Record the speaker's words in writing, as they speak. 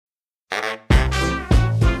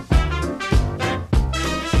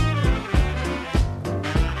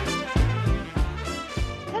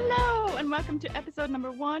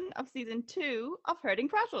number 1 of season 2 of Herding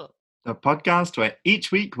Prattle. The podcast where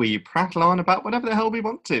each week we prattle on about whatever the hell we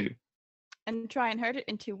want to. And try and herd it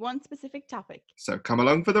into one specific topic. So come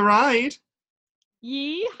along for the ride.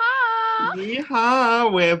 Yeehaw!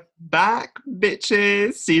 Yeehaw! We're back,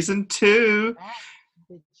 bitches. Season 2. Back,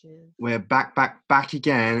 bitches. We're back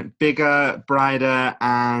again. Bigger, brighter,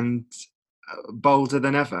 and bolder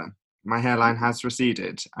than ever. My hairline has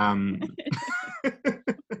receded.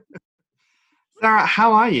 Sarah,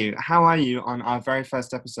 how are you? How are you on our very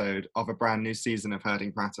first episode of a brand new season of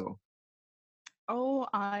Herding Prattle? Oh,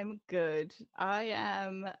 I'm good. I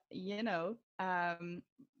am,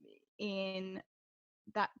 in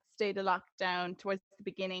that state of lockdown towards the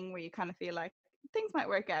beginning where you kind of feel like things might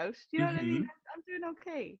work out. Do you know what I mean? I'm doing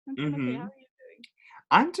okay. How are you doing?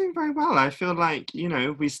 I'm doing very well. I feel like,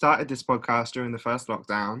 we started this podcast during the first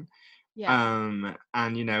lockdown. Yeah.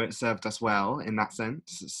 And it served us well in that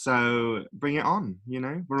sense. So bring it on.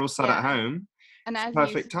 We're all sat at home. And it's as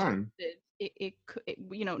perfect you time.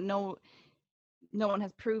 No one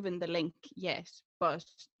has proven the link yet, but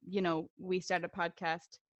we start a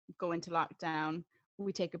podcast, go into lockdown,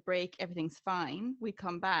 we take a break, everything's fine, we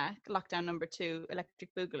come back, lockdown number 2, Electric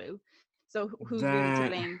Boogaloo. So who's really to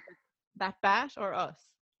blame? That bat or us?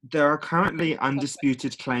 There are currently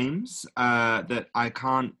undisputed claims that I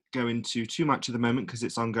can't go into too much at the moment because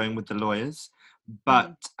it's ongoing with the lawyers.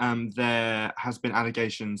 But there has been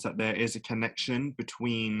allegations that there is a connection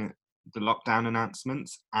between the lockdown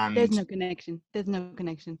announcements and... There's no connection.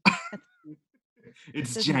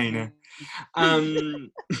 It's Jaina.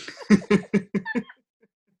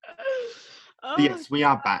 Yes, we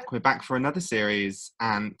are back. We're back for another series.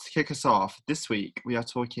 And to kick us off, this week we are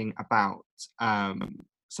talking about...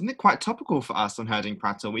 something quite topical for us on Herding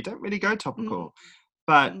Prattle. We don't really go topical,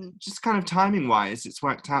 but just kind of timing-wise, it's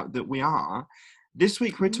worked out that we are. This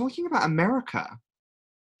week, we're talking about America.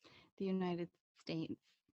 The United States.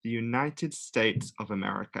 The United States of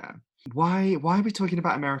America. Why are we talking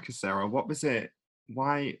about America, Sarah? What was it?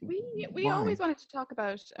 Why? We always wanted to talk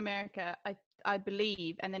about America, I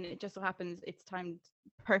believe, and then it just so happens it's timed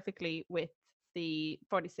perfectly with the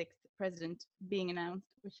 46th president being announced,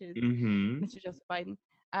 which is Mr. Joseph Biden.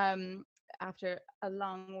 After a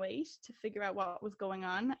long wait to figure out what was going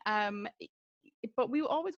on. But we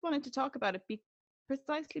always wanted to talk about it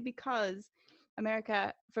precisely because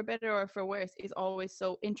America, for better or for worse, is always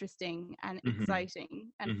so interesting and exciting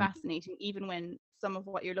and fascinating, even when some of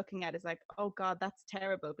what you're looking at is like, oh God, that's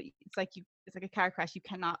terrible. But it's like a car crash. You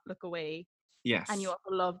cannot look away. Yes. And you also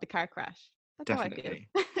love the car crash. That's definitely.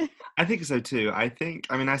 How I feel. I think so too. I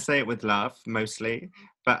say it with love mostly,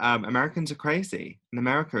 but Americans are crazy and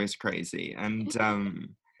America is crazy. And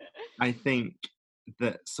I think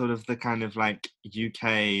that sort of the kind of like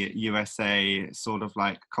UK, USA sort of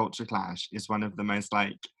like culture clash is one of the most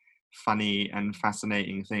like funny and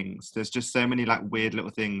fascinating things. There's just so many like weird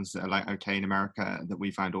little things that are like okay in America that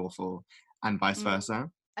we find awful and vice versa.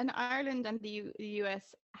 And Ireland and the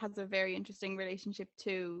US has a very interesting relationship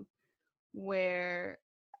too, where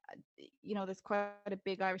there's quite a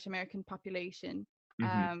big Irish American population,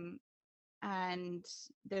 and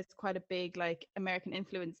there's quite a big like American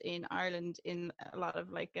influence in Ireland in a lot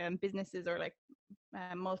of like businesses or like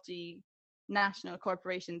multinational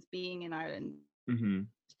corporations being in Ireland.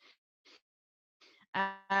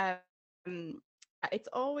 It's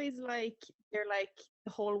always like they're like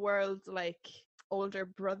the whole world's like older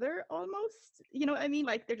brother almost, you know what I mean?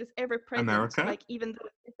 Like they're just ever present. America? Like even though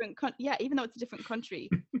it's even though it's a different country,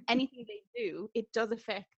 anything they do, it does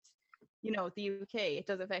affect, the UK, it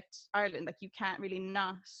does affect Ireland. Like you can't really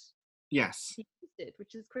not see it,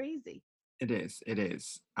 which is crazy. It is.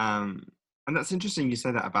 And that's interesting you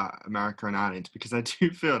say that about America and Ireland, because I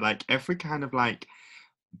do feel like every kind of like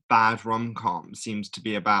bad rom-com seems to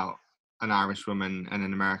be about an Irish woman and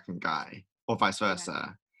an American guy, or vice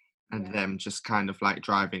versa. And them just kind of like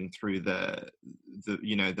driving through the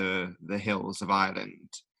hills of Ireland.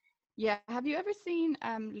 Yeah. Have you ever seen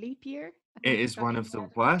Leap Year? It is one of the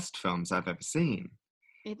worst films I've ever seen.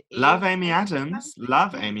 Love Amy Adams.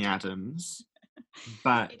 Love Amy Adams.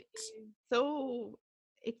 But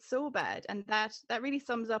it's so bad. And that really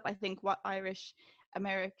sums up, I think, what Irish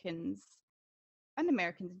Americans and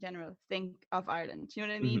Americans in general think of Ireland. You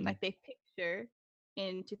know what I mean? Like they picture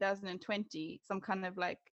in 2020 some kind of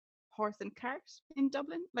like horse and cart in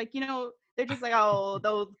Dublin, like they're just like, oh,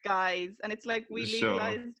 those guys. And it's like we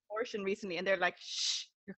legalized abortion recently and they're like, shh,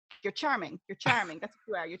 you're charming, that's what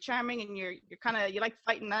you are, you're charming, and you're kind of, you like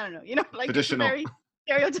fighting, I don't know, like traditional. It's very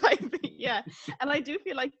stereotyping. Yeah. And I do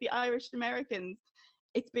feel like the Irish Americans,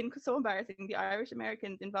 it's been so embarrassing, the Irish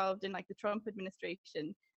Americans involved in like the Trump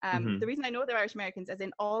administration The reason I know they're Irish Americans, as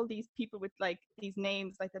in all these people with like these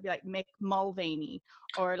names, like they'll be like Mick Mulvaney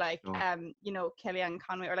or like you know, Kellyanne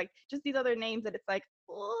Conway, or like just these other names that it's like,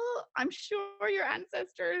 oh, I'm sure your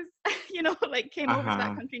ancestors, you know, like came over to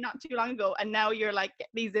that country not too long ago, and now you're like, get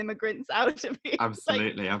these immigrants out of here.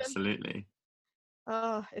 Absolutely, like, absolutely.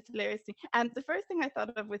 Oh, it's hilarious. And the first thing I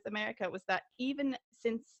thought of with America was that even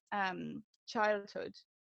since childhood,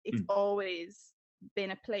 it's always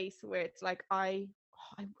been a place where it's like I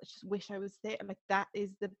just wish I was there. Like that's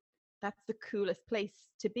the coolest place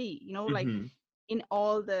to be. You know, like in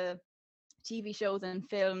all the TV shows and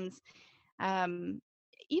films, um,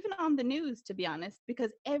 even on the news, to be honest,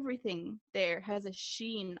 because everything there has a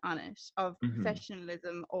sheen on it of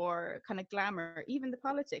professionalism or kind of glamour. Even the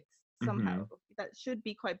politics somehow that should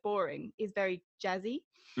be quite boring is very jazzy.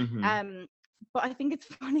 But I think it's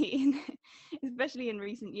funny, especially in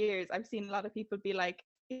recent years, I've seen a lot of people be like,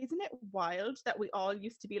 isn't it wild that we all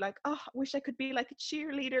used to be like, oh, I wish I could be like a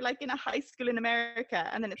cheerleader, like in a high school in America.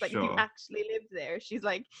 And then it's like, if you actually lived there, she's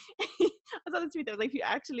like, I saw this tweet that was like, if you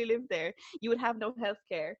actually lived there, you would have no health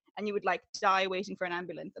care and you would like die waiting for an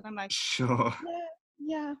ambulance. And I'm like,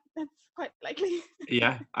 yeah, that's quite likely.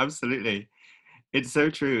 Yeah, absolutely. It's so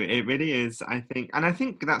true. It really is, I think. And I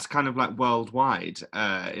think that's kind of like worldwide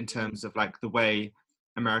in terms of like the way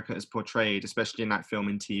America is portrayed, especially in like film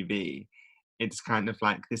and TV. It's kind of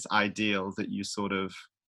like this ideal that you sort of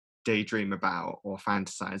daydream about or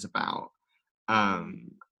fantasize about.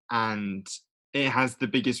 And it has the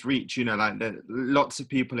biggest reach, you know, like lots of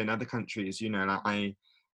people in other countries, you know, like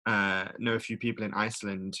I know a few people in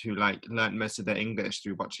Iceland who like learned most of their English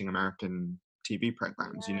through watching American TV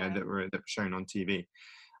programs, you know, that were shown on TV.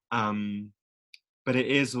 But it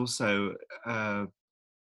is also, I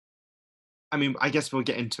mean, I guess we'll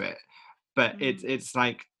get into it, but it's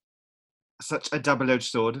like such a double-edged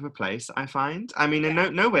sword of a place, I find. I mean,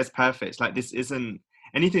 and nowhere's perfect. Like, this isn't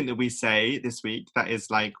anything that we say this week that is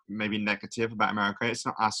like maybe negative about America. It's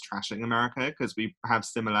not us trashing America, because we have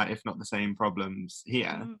similar, if not the same, problems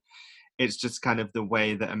here. It's just kind of the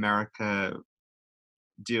way that America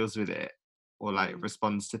deals with it or like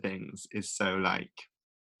responds to things is so like,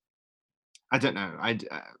 I don't know. Do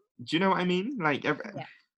you know what I mean? Like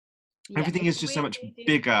everything is just so much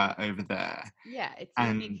bigger over there. Yeah, it's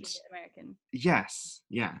uniquely American. Yes,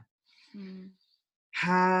 yeah.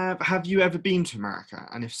 Have you ever been to America?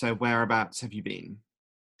 And if so, whereabouts have you been?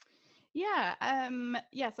 Yeah,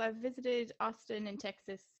 so I've visited Austin in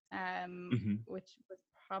Texas, which was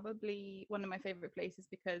probably one of my favorite places,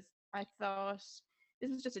 because I thought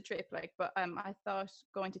this was just a trip, like, but I thought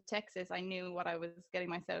going to Texas, I knew what I was getting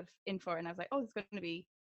myself in for, and I was like, oh, it's going to be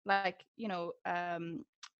like, you know,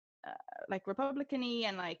 like Republican-y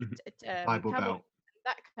and like Bible cowboy, Belt,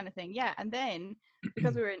 that kind of thing. Yeah, and then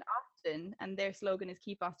because we were in Austin and their slogan is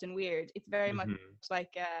 "Keep Austin Weird," it's very much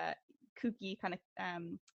like a kooky kind of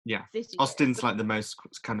city. Austin's like the most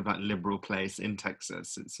kind of like liberal place in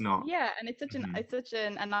Texas. It's not. Yeah, and it's such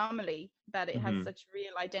an anomaly that it has such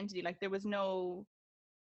real identity. Like there was no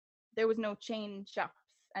chain shops,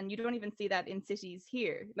 and you don't even see that in cities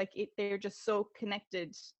here. Like they're just so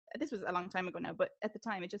connected. This was a long time ago now, but at the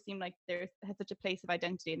time it just seemed like there had such a place of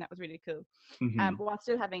identity, and that was really cool. But while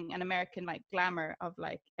still having an American like glamour of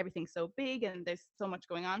like everything's so big and there's so much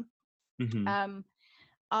going on.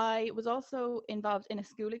 I was also involved in a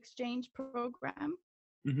school exchange program.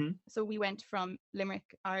 So we went from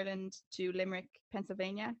Limerick, Ireland to Limerick,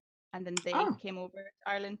 Pennsylvania, and then they came over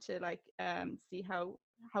to Ireland to like see how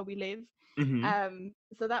we live.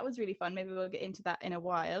 So that was really fun. Maybe we'll get into that in a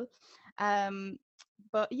while.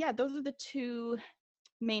 But yeah, those are the two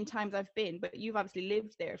main times I've been. But you've obviously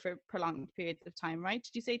lived there for prolonged periods of time, right?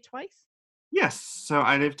 Did you say twice? Yes. So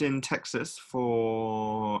I lived in Texas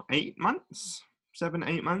for 8 months,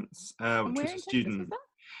 8 months, which was a student. Was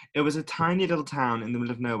it was a tiny little town in the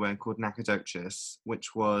middle of nowhere called Nacogdoches,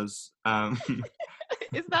 which was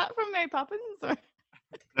Is that from Mary Poppins? Or?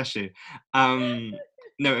 Bless you.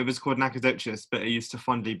 No, it was called Nacogdoches, but it used to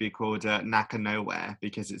fondly be called Naka Nowhere,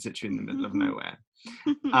 because it's literally in the middle of nowhere.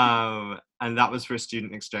 And that was for a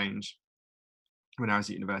student exchange when I was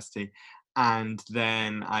at university. And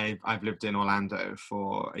then I've lived in Orlando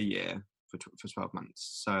for a year, for 12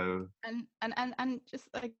 months. So and just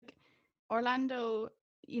like Orlando,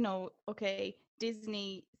 you know, okay,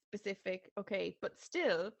 Disney specific, okay, but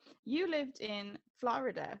still you lived in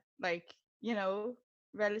Florida, like, you know,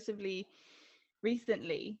 relatively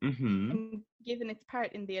recently. And given its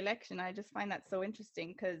part in the election, I just find that so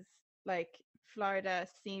interesting, because like Florida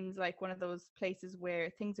seems like one of those places where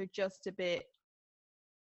things are just a bit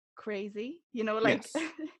crazy, you know, like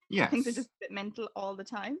yes. things are just a bit mental all the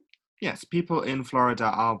time. yes, people in Florida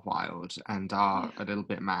are wild and are a little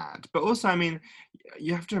bit mad. But also, I mean,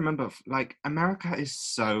 you have to remember, like, America is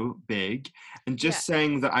so big. And Yeah, just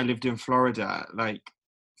saying that I lived in Florida, like,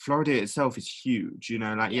 Florida itself is huge, you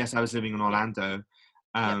know, like, yeah, yes, I was living in yeah, Orlando,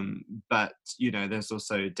 yep. but, you know, there's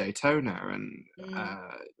also Daytona and Mm,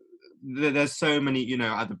 there's so many, you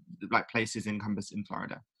know, other, like, places encompassed in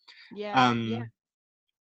Florida. yeah, yeah. Um,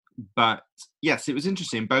 but yes, it was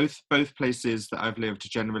interesting. Both places that I've lived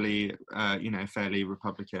generally, you know, fairly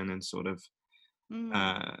Republican and sort of,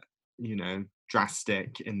 Mm, uh, you know,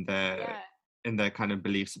 drastic yeah, in their kind of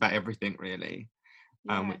beliefs about everything, really,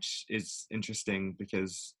 yeah. which is interesting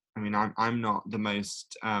because I mean, I'm not the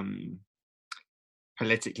most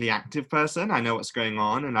politically active person. I know what's going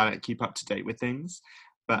on and I like keep up to date with things,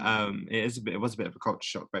 but Mm, it was a bit of a culture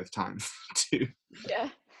shock both times to, yeah.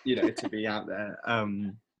 you know, to be out there.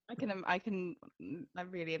 I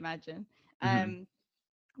really imagine. Mhm, Um,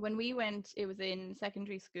 when we went, it was in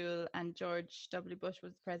secondary school, and George W. Bush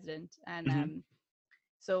was president, and mhm,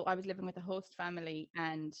 so I was living with a host family,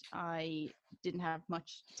 and I didn't have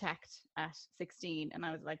much tact at 16, and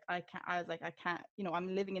I was like, I can't, you know,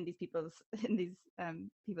 I'm living in these people's in these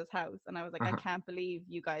people's house, and I was like, I uh-huh, can't believe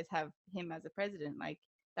you guys have him as a president, like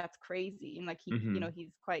that's crazy, and like you know, mhm.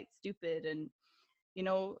 he's quite stupid, and you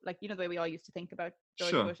know, like you know the way we all used to think about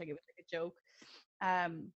George Sure. Bush, like it was like a joke.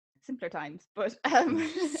 Simpler times, but Simpler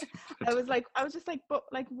I was just like, but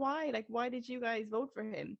like why did you guys vote for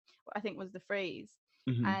him? I think was the phrase.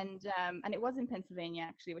 Mhm, And it was in Pennsylvania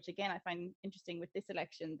actually, which again I find interesting with this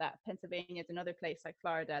election, that Pennsylvania is another place like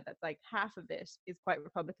Florida that's like half of it is quite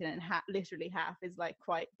Republican and literally half is like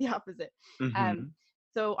quite the opposite. Um, mhm,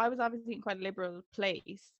 so I was obviously in quite a liberal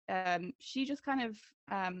place. She just kind of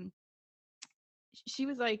she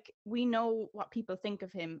was like, we know what people think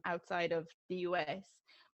of him outside of the US,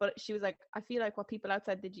 but she was like, I feel like what people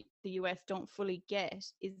outside the US don't fully get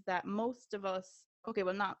is that most of us, okay,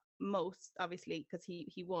 well, not most, obviously, because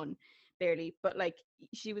he won barely, but like,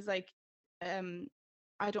 she was like, um,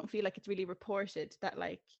 I don't feel like it's really reported that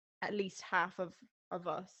like at least half of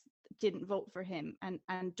us didn't vote for him and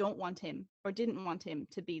don't want him or didn't want him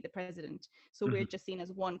to be the president. So we're mhm. just seen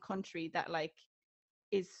as one country that like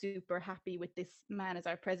is super happy with this man as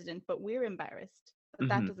our president, but we're embarrassed. But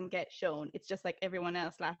that Mhm, doesn't get shown. It's just like everyone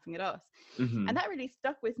else laughing at us. And mhm, that really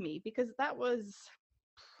stuck with me because that was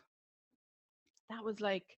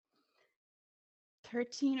like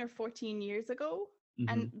 13 or 14 years ago.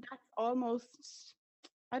 And mhm. that's almost,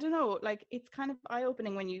 I don't know, like it's kind of eye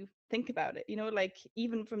opening when you think about it, you know, like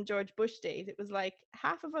even from George Bush days, it was like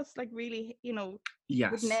half of us like really, you know,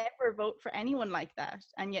 would Yes. never vote for anyone like that.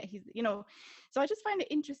 And yet he's, you know, so I just find it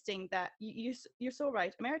interesting that you're so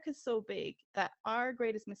right. America's so big that our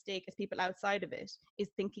greatest mistake as people outside of it is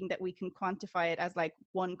thinking that we can quantify it as like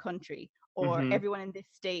one country or Mhm, everyone in this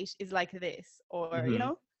state is like this or, you mhm.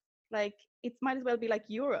 know, like it might as well be like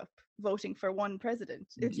Europe voting for one president.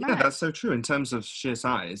 It's Yeah, mad. that's so true in terms of sheer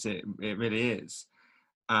size. It really is.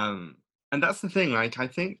 Um, and that's the thing. Like, I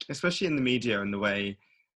think, especially in the media and the way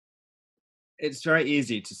it's very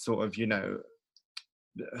easy to sort of, you know,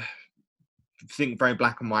 think very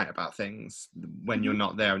black and white about things when you're Hmm.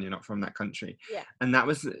 not there and you're not from that country. Yeah. And that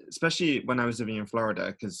was especially when I was living in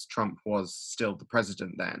Florida because Trump was still the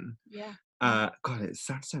president then. Yeah. Yeah. God, it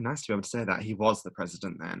sounds so nice to be able to say that he was the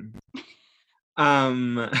president then.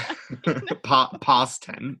 Um, past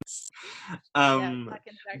tense. Yeah, Um, back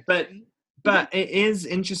in dark but times. it is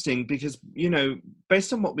interesting because, you know,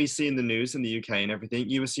 based on what we see in the news in the UK and everything,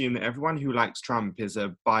 you assume that everyone who likes Trump is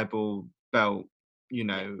a Bible Belt, you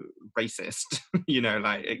Yeah. know, racist, you know,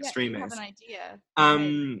 like Yeah, you have an extremist. idea in your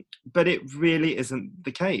head. But it really isn't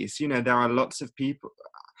the case. You know, there are lots of people.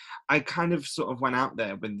 I kind of sort of went out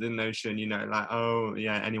there with the notion, you know, like, oh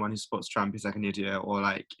yeah, anyone who supports Trump is like an idiot or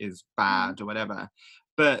like is Hmm. bad or whatever.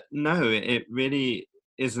 But no, it really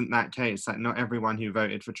isn't that case. Like, not everyone who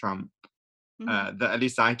voted for Trump, Hmm. that at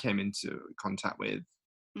least I came into contact with,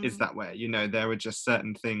 is Hmm. that way. You know, there were just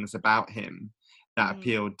certain things about him that Hmm.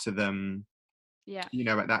 appealed to them. Yeah. You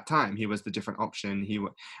know, at that time, he was the different option.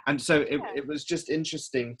 And so Yeah. it was just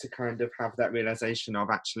interesting to kind of have that realization of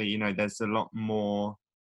actually, you know, there's a lot more.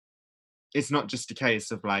 It's not just a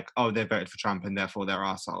case of like, oh, they voted for Trump and therefore they're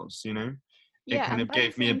assholes, you know? It Yeah. kind And of by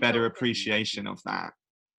the gave me a same better token, appreciation of that.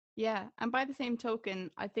 yeah. And by the same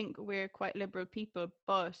token, I think we're quite liberal people,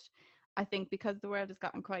 but I think because the world has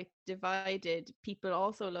gotten quite divided, people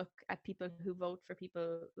also look at people who vote for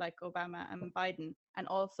people like Obama and Biden. And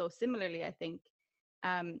also similarly, I think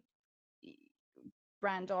um,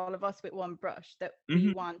 brand all of us with one brush, that we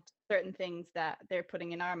Mm-hmm. want certain things that they're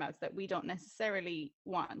putting in our mouths that we don't necessarily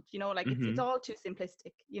want, you know, like it's Mm-hmm. all too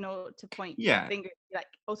simplistic, you know, to point Yeah. fingers like,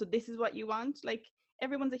 oh, so this is what you want. Like,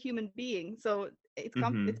 everyone's a human being, so it's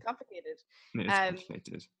Mm-hmm. it's complicated. It is um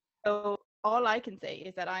complicated. so all I can say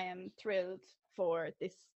is that I am thrilled for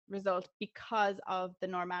this result because of the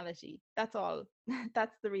normality. That's all.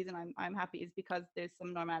 That's the reason I'm happy, is because there's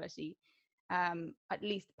some normality, at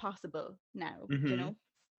least possible now, you Mm-hmm. know.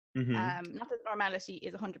 Mm-hmm. Not that normality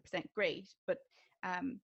is 100% great, but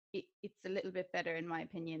it's a little bit better, in my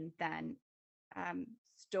opinion, than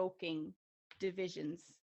stoking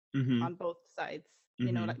divisions Mm-hmm. on both sides.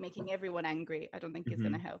 You know, Mm-hmm. like making everyone angry, I don't think is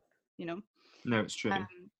going Mm-hmm. to help, you know. No, it's true.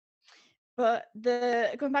 Um, but the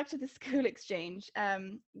going back to the school exchange,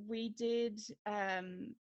 we did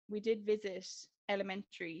visit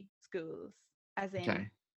elementary schools, as in, Okay.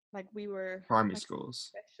 like, we were Primary like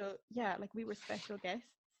schools. special, yeah, like we were special guests.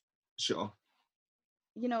 Sure.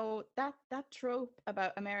 You know, that trope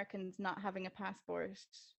about Americans not having a passport,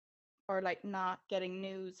 or like not getting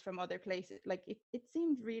news from other places, like it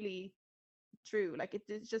seemed really true. Like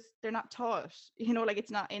it's just, they're not taught, you know, like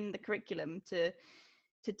it's not in the curriculum to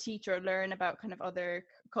teach or learn about kind of other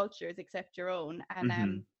cultures except your own. And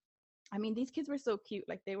Mm-hmm. I mean, these kids were so cute.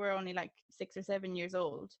 Like, they were only like 6 or 7 years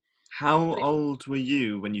old, How but it old were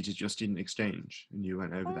you when you did your student exchange and you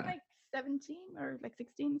went over or there? like 17 or like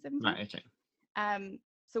 16, 17. Right, okay.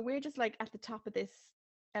 So we're just like at the top of this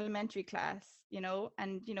elementary class, you know,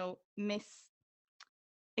 and you know, Miss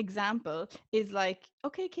Example is like,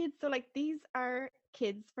 okay, kids, so like these are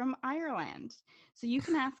kids from Ireland, so you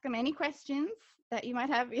can ask them any questions that you might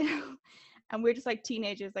have, you know. And we're just like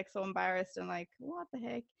teenagers, like so embarrassed and like, what the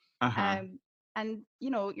heck. Uh-huh. And you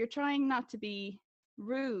know, you're trying not to be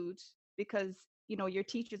rude, because you know your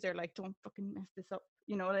teachers are like, don't fucking mess this up,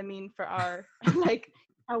 you know what I mean, for our like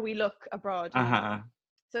how we look abroad, you know. Uh-huh.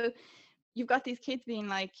 So you've got these kids being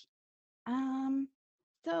like, um,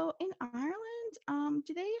 so in Ireland,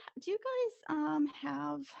 do you guys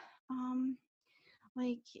have um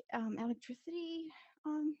like electricity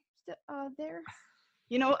there?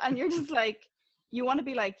 You know, and you're just like, you want to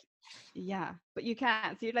be like, yeah, but you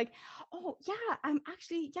can't. So you're like, oh yeah,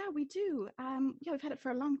 actually, yeah, we do. Yeah, we've had it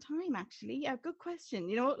for a long time, actually. Yeah, good question.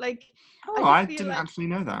 You know, like, I Oh, just I feel didn't like, actually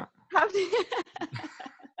know that. how do you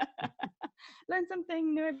learn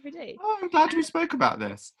something new every day. Oh, I'm glad we spoke about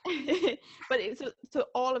this. But so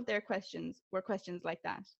all of their questions were questions like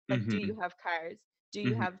that. Like, do Mm-hmm. you have cars? Do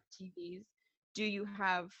you Mm-hmm. have TVs? Do you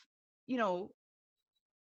have, you know,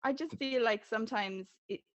 I just feel like sometimes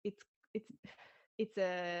it's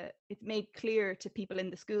it's made clear to people in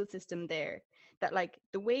the school system there that like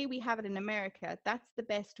the way we have it in America, that's the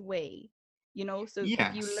best way. You know, so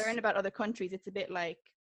if you Yes. learn about other countries, it's a bit like,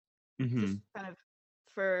 Mm-hmm. just kind of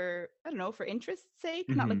for, I don't know, for interest's sake,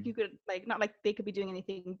 not like Mm-hmm. you could like, not like they could be doing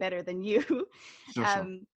anything better than you. Sure, sure.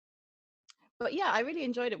 um but yeah, I really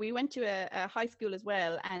enjoyed it. We went to a high school as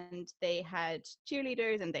well, and they had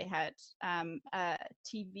cheerleaders, and they had a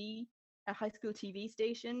TV, a high school TV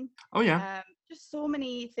station. Oh, yeah. Just so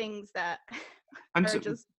many things that And are so,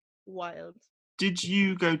 just wild. did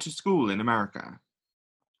you go to school in America?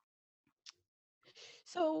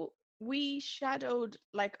 So we shadowed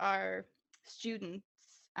like our students,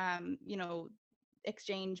 you know,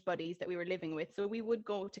 exchange buddies that we were living with. So we would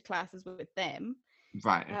go to classes with them.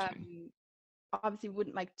 Right, okay. Um, Obviously we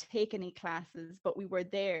wouldn't like take any classes, but we were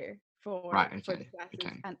there Right, for the okay. classes.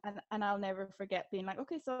 Okay. And I'll never forget being like,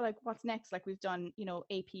 okay, so like what's next? Like we've done, you know,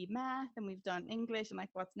 AP math, and we've done English, and like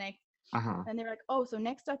what's next? Uh-huh. And they were like, oh, so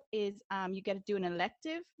next up is you get to do an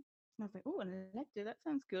elective. And I was like, oh, an elective, that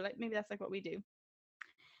sounds cool. Like maybe that's like what we do.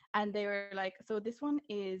 And they were like, so this one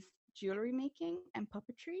is jewelry making and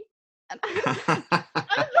puppetry. And I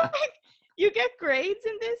was like, you get grades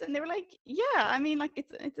in this? And they were like, yeah, I mean, like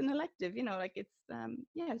it's an elective, you know, like it's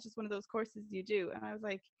yeah, it's just one of those courses you do. And I was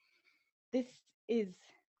like, this is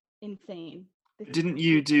insane. This is Didn't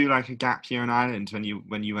you do like a gap year in Ireland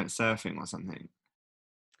when you went surfing or something?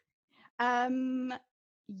 um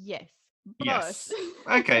yes, but Yes.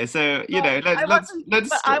 Okay, so you but know, I wasn't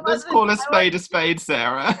let's call a spade,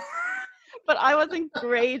 Sarah. but I wasn't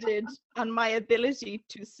graded on my ability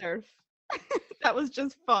to surf. That was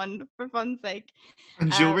just fun for fun's sake.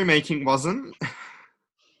 And jewelry Um, making wasn't.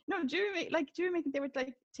 no, jewelry making, they were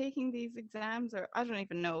like taking these exams, or I don't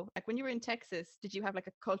even know. Like when you were in Texas, did you have like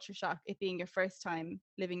a culture shock, it being your first time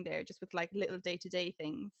living there, just with like little day to day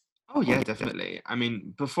things? Oh yeah, definitely. I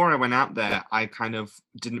mean, before I went out there, I kind of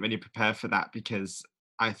didn't really prepare for that because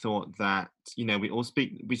I thought that, you know, we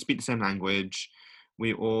speak the same language.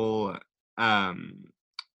 We all um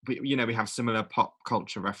we have similar pop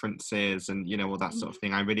culture references and all that sort of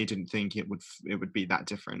thing. I really didn't think it would be that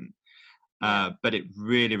different, but it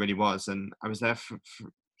really, really was. And I was there for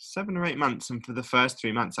 7 or 8 months, and for the first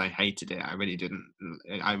 3 months I hated it. I really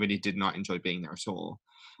did not enjoy being there at all.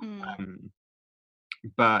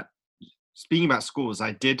 But speaking about schools,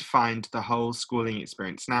 I did find the whole schooling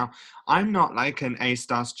experience. Now, I'm not like an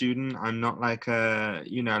A-star student. I'm not like I'm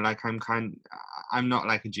not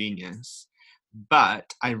like a genius,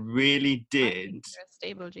 but I really I did. think you're a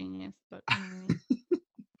stable genius, but anyway.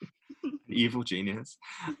 Evil genius.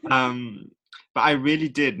 But I really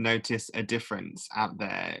did notice a difference out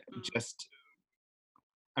there. Just,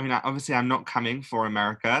 I mean, obviously I'm not coming for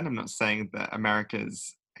America, and I'm not saying that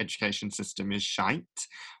America's education system is shite.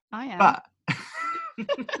 I am. But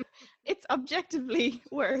it's objectively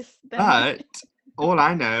worse than. But all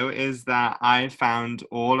I know is that I found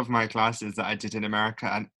all of my classes that I did in America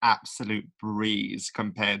an absolute breeze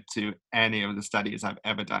compared to any of the studies I've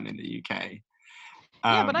ever done in the UK.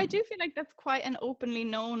 Yeah, but I do feel like that's quite an openly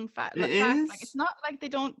known fact. It is? Like, it's not like they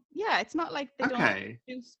don't. Yeah, it's not like they Okay.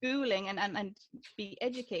 don't do schooling and be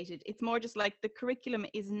educated. It's more just like the curriculum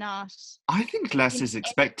is not. I think less is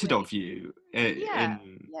expected of you. Yeah.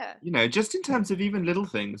 Just in terms of even little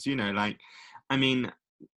things. Like, I mean,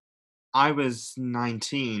 I was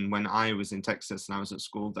 19 when I was in Texas and I was at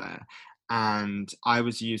school there. And I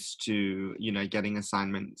was used to, getting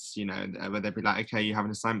assignments, where they'd be like, okay, you have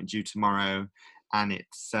an assignment due tomorrow and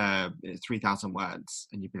it's 3,000 words.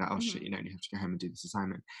 And you'd be like, oh shit, you have to go home and do this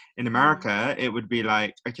assignment. In America, it would be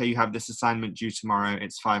like, okay, you have this assignment due tomorrow,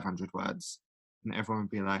 it's 500 words. And everyone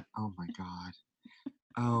would be like, oh my God.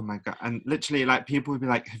 Oh my God. And literally, like, people would be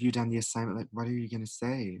like, have you done the assignment? Like, what are you going to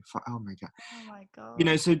say? Oh my God. Oh my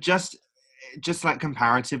God. So just like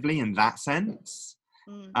comparatively in that sense,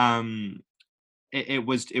 it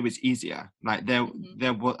was easier. Like there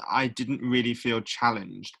was, I didn't really feel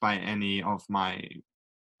challenged by any of my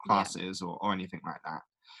classes or anything like that.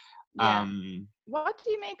 Yeah. What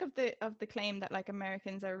do you make of the claim that like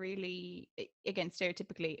Americans are really, again,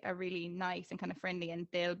 stereotypically, are really nice and kind of friendly, and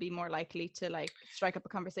they'll be more likely to like strike up a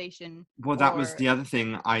conversation? Well, that was the other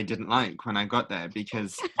thing I didn't like when I got there,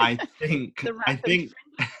 because I think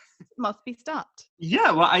must be stopped.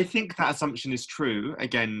 Yeah, well, I think that assumption is true.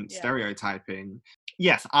 Again, stereotyping.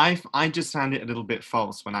 Yes, I just found it a little bit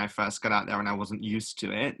false when I first got out there and I wasn't used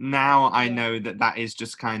to it. Now I know that is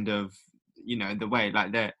just kind of, the way,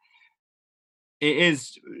 like, that it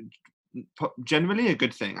is generally a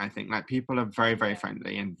good thing. I think, like, people are very, very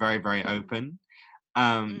friendly and very, very open.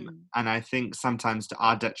 And I think sometimes, to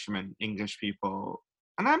our detriment, English people,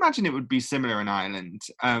 and I imagine it would be similar in Ireland,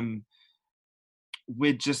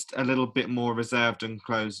 we're just a little bit more reserved and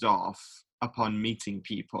closed off upon meeting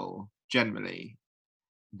people generally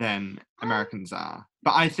than Americans are.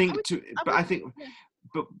 But I think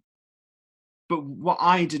but what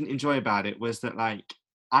I didn't enjoy about it was that, like,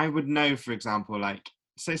 I would know, for example, like,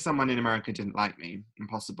 say someone in America didn't like me.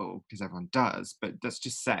 Impossible, because everyone does, but let's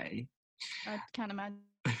just say I can't imagine.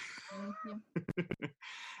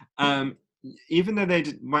 Even though they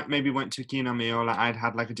maybe weren't too keen on me, or like I'd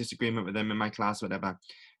had like a disagreement with them in my class, whatever,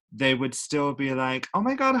 they would still be like, oh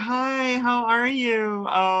my God, hi, how are you?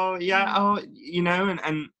 Oh yeah, oh,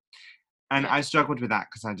 and I struggled with that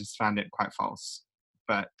because I just found it quite false.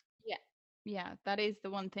 But yeah, that is the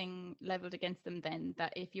one thing leveled against them then,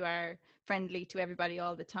 that if you are friendly to everybody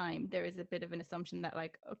all the time, there is a bit of an assumption that,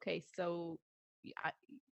 like, okay, so I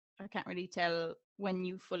can't really tell when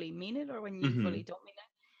you fully mean it or when you fully don't mean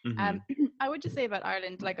it. I would just say about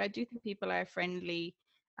Ireland, like, I do think people are friendly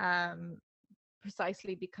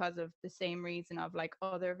precisely because of the same reason of, like,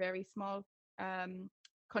 oh, they're very small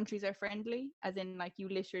countries are friendly, as in, like, you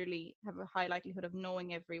literally have a high likelihood of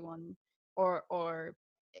knowing everyone, or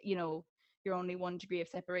you're only 1 degree of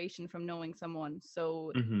separation from knowing someone,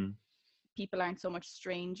 so people aren't so much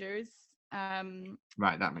strangers.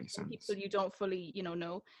 Right, that makes sense. People you don't fully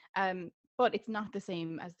know, but it's not the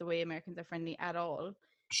same as the way Americans are friendly at all.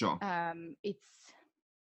 Sure. It's,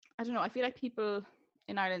 I don't know, I feel like people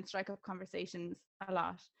in Ireland strike up conversations a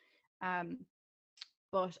lot,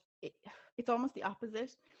 but it's almost the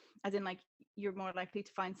opposite, as in, like, you're more likely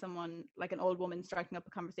to find someone, like an old woman, striking up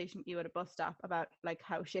a conversation with you at a bus stop about, like,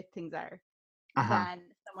 how shit things are, than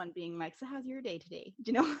someone being like, so how's your day today?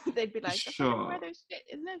 Do you know? They'd be like, the weather's shit,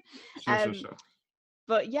 isn't it? Sure.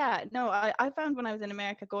 But yeah, no, I found when I was in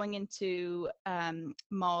America, going into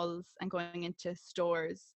malls and going into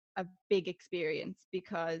stores, a big experience,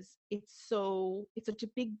 because it's such a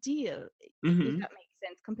big deal, if that makes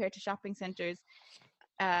sense, compared to shopping centers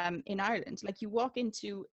in Ireland. Like, you walk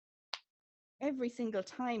into, every single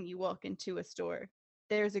time you walk into a store,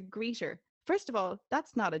 there's a greeter. First of all,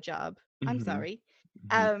 that's not a job. I'm Mm-hmm. sorry.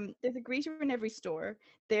 Mm-hmm. There's a greeter in every store.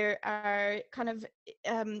 There are kind of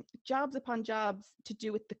jobs upon jobs to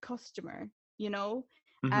do with the customer, you know,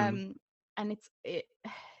 Mm-hmm. um, and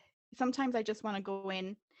sometimes I just want to go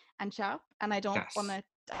in and shop, and Yes.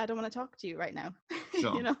 I don't want to talk to you right now, you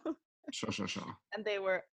Sure. know. Sure. And they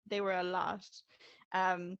were a lot.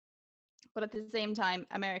 Um, but at the same time,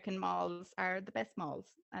 American malls are the best malls,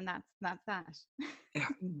 and that's that. Yeah,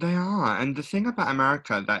 they are. And the thing about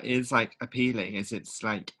America that is like appealing is it's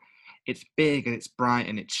like it's big and it's bright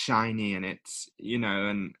and it's shiny and it's, you know,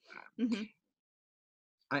 and Hmm.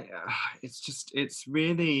 it's just it's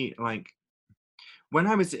really like when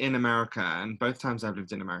I was in America, and both times I've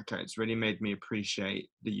lived in America, it's really made me appreciate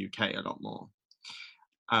the UK a lot more.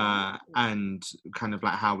 Oh, And kind of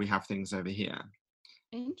like how we have things over here.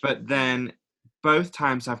 But interesting. then both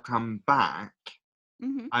times I've come back,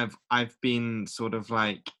 Hmm. I've been sort of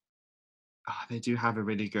like, oh, they do have a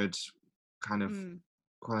really good kind of Mm,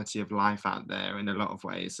 quality of life out there in a lot of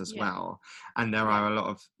ways as yeah, well. And there yeah. are a lot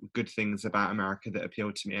of good things about America that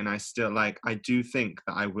appeal to me. And I still like, I do think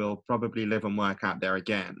that I will probably live and work out there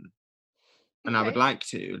again. And I would Okay. like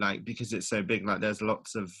to, like, because it's so big, like there's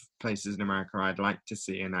lots of places in America I'd like to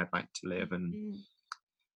see and I'd like to live. And Mm,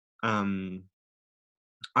 um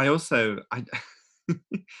I also I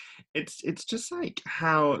it's just like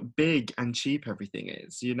how big and cheap everything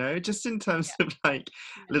is, you know, just in terms yeah, of like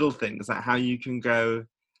yeah. little things like how you can go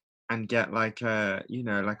and get like a, you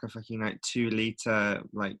know, like a fucking like 2 liter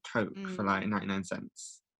like Coke for Mm, like 99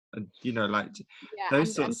 cents. And, you know, like yeah,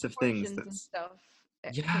 those and sorts of things portions and that's stuff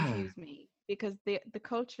yeah. confuse me because the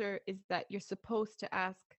culture is that you're supposed to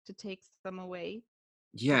ask to take some away,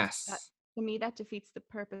 but that Yes. to me that defeats the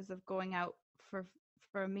purpose of going out for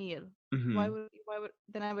a meal. Mm-hmm. Why would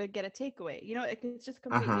then I would get a takeaway? You know, it's just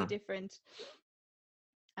completely Uh-huh. different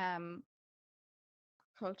um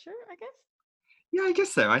culture, I guess. Yeah, I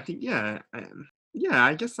guess so. I think yeah,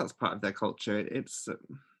 I guess that's part of their culture. It's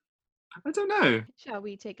I don't know. Shall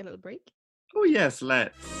we take a little break? Oh yes,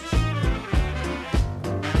 let's.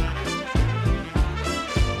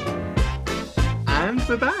 And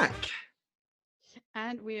we're back.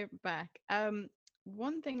 And we're back.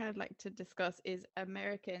 One thing I'd like to discuss is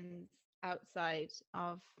Americans outside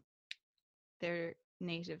of their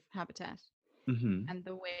native habitat Hmm. and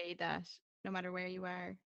the way that no matter where you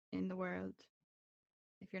are in the world,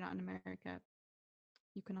 if you're not in America,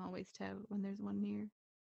 you can always tell when there's one near. And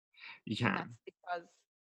Yeah, that's because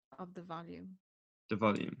of the volume. the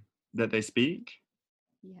volume that they speak.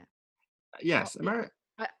 Yeah. Oh, Yes, like America.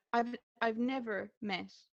 I've never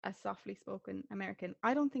met a softly spoken American.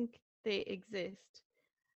 I don't think they exist.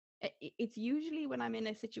 It's usually when I'm in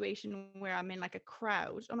a situation where I'm in like a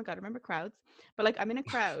crowd. Oh my God, I remember crowds. But like I'm in a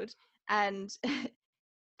crowd and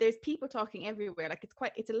there's people talking everywhere. Like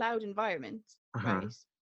it's a loud environment, Uh-huh. right?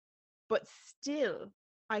 But still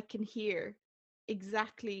I can hear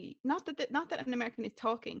exactly not that an American is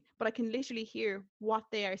talking, but I can literally hear what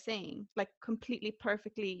they are saying, like completely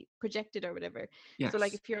perfectly projected or whatever. So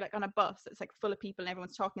like Yes. if you're like on a bus it's like full of people and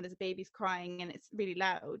everyone's talking, there's babies crying and it's really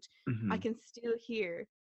loud, I Hmm. can still hear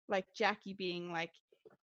like Jackie being like,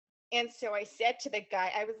 and so I said to the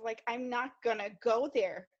guy, I was like, I'm not gonna go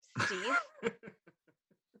there, Steve.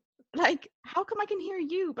 Like, how come I can hear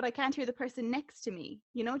you, but I can't hear the person next to me?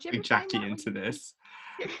 You know, do you Big ever find Jackie that when into you can this.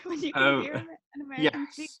 hear, when you can Oh, hear an American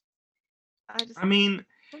speak? yes. I just I mean,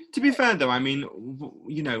 don't to be get it. fair though, I mean,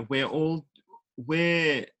 you know,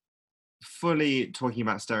 we're fully talking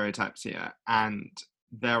about stereotypes here, and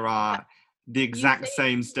there Uh, are the You exact say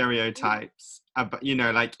same you stereotypes. About, you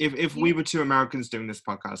know, like if we you were two Americans doing this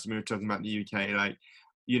podcast and we were talking about the UK, like,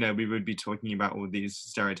 you know, we would be talking about all these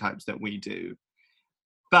stereotypes that we do.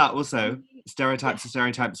 But I also, mean, yeah, stereotypes are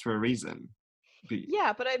stereotypes for a reason.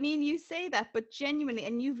 yeah, but I mean, you say that, but genuinely,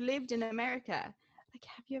 and you've lived in America. Like,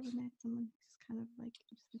 have you ever met someone who's kind of like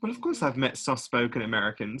just the Well, of same course, thing? I've met soft-spoken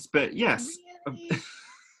Americans, but yes, Really?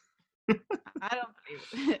 I don't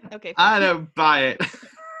believe it. Okay, fine. I don't buy it.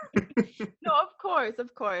 No,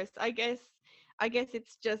 of course. I guess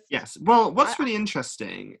it's just Yes. Well, I what's really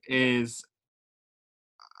interesting yeah. is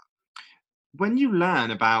when you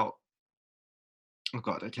learn about, oh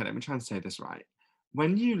God, okay, let me try and say this right.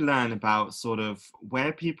 When you learn about sort of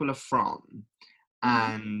where people are from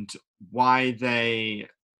Mm-hmm. and why they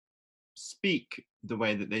speak the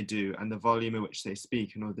way that they do and the volume in which they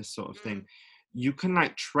speak and all this sort of thing, you can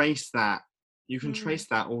like trace that. You can Mm-hmm. trace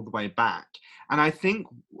that all the way back. And I think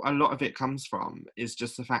a lot of it comes from is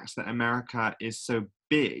just the fact that America is so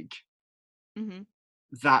big Mm-hmm.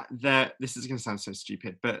 that there, this is going to sound so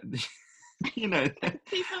stupid, but you know,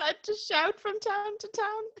 People had to shout from town to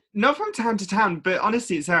town. not from town to town, but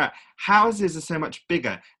honestly, Sarah, houses are so much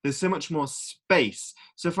bigger. There's so much more space.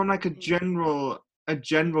 So from like a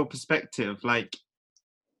general perspective, like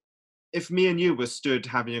if me and you were stood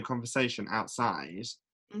having a conversation outside,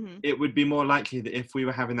 Mm-hmm. it would be more likely that if we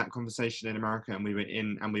were having that conversation in America and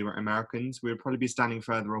we were Americans, we would probably be standing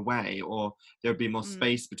further away, or there would be more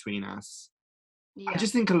space between us. I Yeah.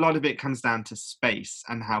 just think a lot of it comes down to space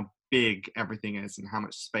and how big everything is and how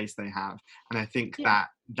much space they have. And I think Yeah.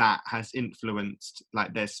 that has influenced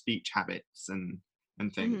like their speech habits and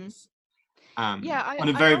Mm-hmm. things. Yeah, On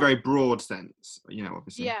a I very, also very broad sense,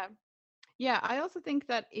 obviously. yeah. Yeah, I also think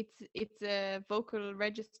that it's a vocal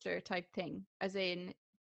register type thing, as in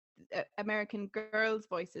American girls'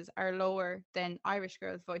 voices are lower than Irish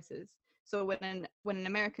girls' voices. So when an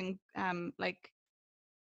American like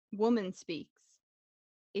woman speaks,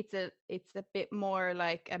 it's a bit more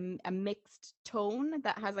like a mixed tone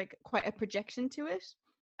that has like quite a projection to it,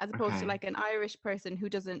 as opposed to Okay. like an Irish person who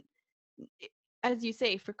doesn't, as you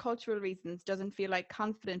say, for cultural reasons, doesn't feel like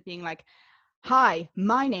confident being like, "Hi,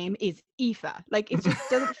 my name is Aoife." Like it just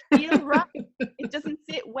doesn't feel right. It doesn't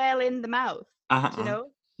sit well in the mouth, you Uh-huh.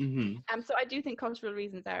 know. Mm-hmm. So I do think cultural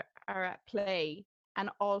reasons are at play, and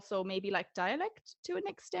also maybe like dialect to an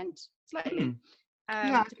extent, Hmm. slightly,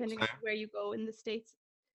 Yeah, I think depending so. on where you go in the States,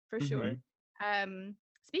 for sure. Mm-hmm. Um,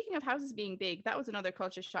 Speaking of houses being big, that was another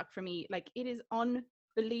culture shock for me. Like it is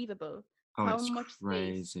unbelievable Oh, how it's much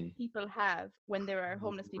space crazy. people have when there are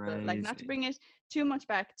homeless people. Like not to Crazy. bring it too much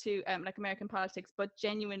back to like American politics, but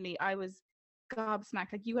genuinely, I was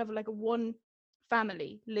gobsmacked. Like you have like one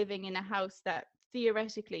family living in a house that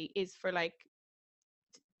theoretically is for like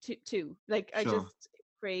two. Like I Sure. just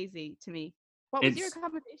crazy to me. What was your It's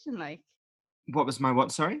accommodation like? what was my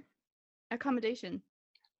what, sorry? Accommodation.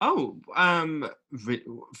 Oh,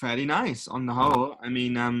 fairly nice on the whole. I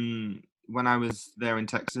mean, when I was there in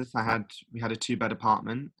Texas, we had a two-bed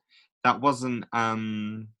apartment. That wasn't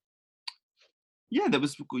yeah, that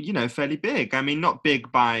was fairly big. I mean, not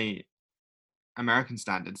big by American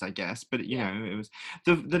standards, I guess, but Yeah. it was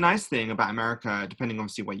the nice thing about America, depending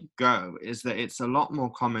obviously where you go, is that it's a lot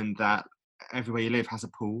more common that everywhere you live has a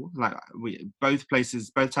pool. Like both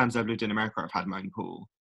times I've lived in America, I've had my own pool,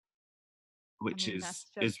 I which mean, that's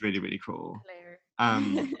is just really, really cool. hilarious.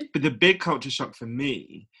 But the big culture shock for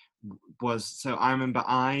me was, so I remember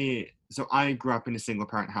I grew up in a single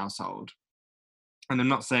parent household, and I'm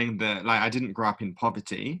not saying that like I didn't grow up in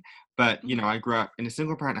poverty, but Mhm, I grew up in a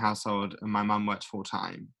single parent household and my mum worked full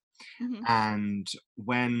time. mhm, And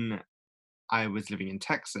when I was living in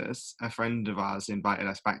Texas, a friend of ours invited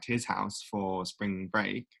us back to his house for spring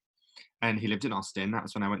break, and he lived in Austin. That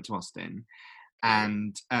was when I went to Austin, cool.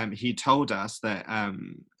 and he told us that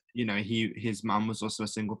his mum was also a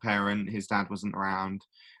single parent. His dad wasn't around.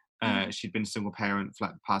 Mhm, She'd been a single parent for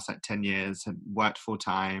like the past like 10 years, had worked full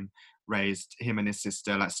time, raised him and his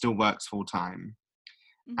sister, like still works full time.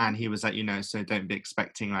 mhm, And he was like, so don't be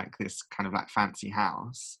expecting like this kind of like fancy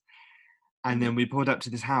house. And mhm. then we pulled up to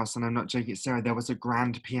this house, and I'm not joking, Sarah, there was a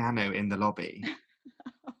grand piano in the lobby.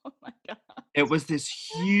 Oh my god. It was this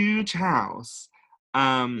huge house,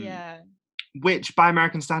 um, Yeah. which by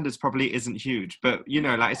American standards probably isn't huge, but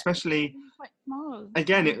like Yeah, it's especially probably quite small.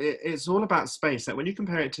 again, it's all about space. Like when you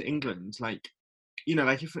compare it to England, like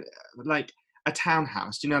like if like a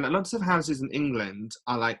townhouse, like lots of houses in England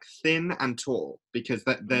are like thin and tall because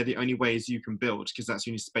they're the Mhm, only ways you can build because that's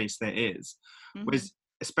the only space there is. mhm. Whereas,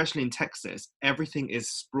 especially in Texas, everything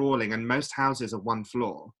is sprawling and most houses are one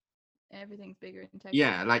floor. Everything's bigger in Texas.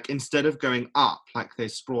 Yeah, like instead of going up, like they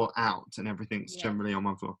sprawl out and everything's Yes. generally on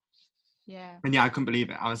one floor. Yeah. And yeah, I couldn't believe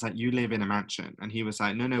it. I was like, "You live in a mansion," and he was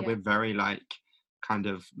like, "No, no, Yeah. we're very like kind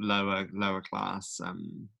of lower class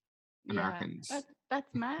Yeah. Americans."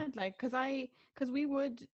 That's mad. Like, cause we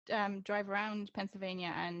would drive around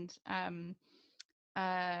Pennsylvania and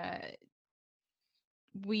uh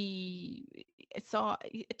we saw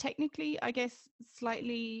technically, I guess,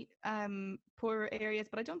 slightly poorer areas,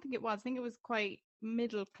 but I don't think it was. I think it was quite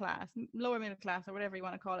middle class, lower middle class, or whatever you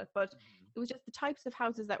want to call it. But it was just the types of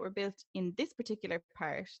houses that were built in this particular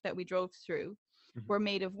part that we drove through Mhm. were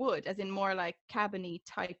made of wood, as in more like cabiny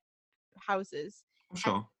type houses. And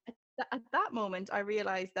Sure. at that moment, I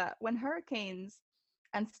realized that when hurricanes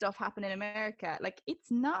and stuff happen in America, like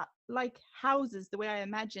it's not like houses the way I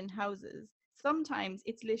imagine houses. Sometimes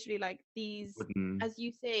it's literally like these, Wooden. as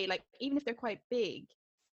you say, like even if they're quite big,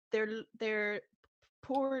 they're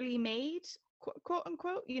poorly made, quote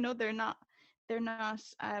unquote. They're not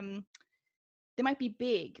they might be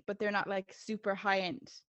big, but they're not like super high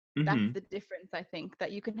end. That's Hmm. the difference, I think,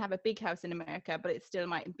 that you can have a big house in America, but it still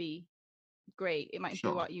mightn't be great. It might be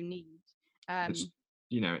Sure. what you need. It's,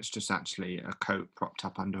 it's just actually a coat propped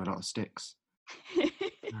up under a lot of sticks.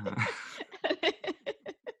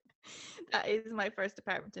 That is my first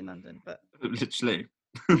apartment in London, but literally.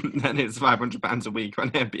 Then it's £500 a week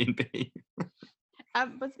on Airbnb.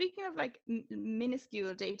 But speaking of like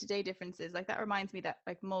minuscule day-to-day differences, like that reminds me that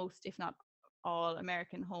like most, if not all,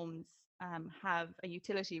 American homes have a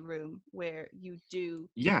utility room where you do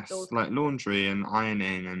yes, like laundry and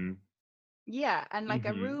ironing and and like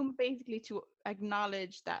a room basically to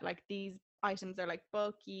acknowledge that like these items are like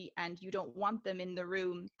bulky and you don't want them in the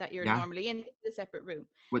room that you're normally in, the separate room.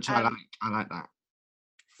 Which I like that.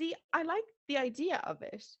 See, I like the idea of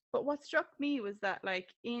it, but what struck me was that like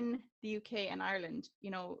in the UK and Ireland,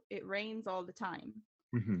 it rains all the time.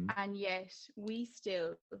 And yet we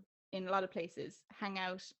still, in a lot of places, hang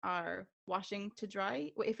out our washing to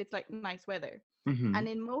dry if it's like nice weather. And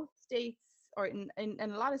in most states, or in a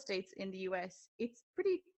lot of states in the US, it's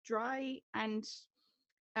pretty dry and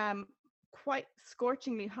quite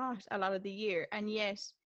scorchingly hot a lot of the year. And yet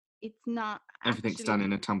it's not everything's done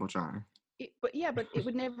in a tumble dryer. But it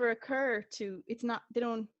would never occur to, it's not,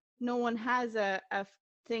 no one has a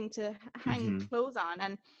thing to hang clothes on.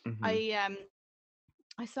 And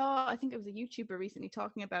I saw, I think it was a YouTuber recently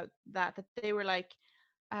talking about that they were like,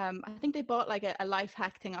 I think they bought like a life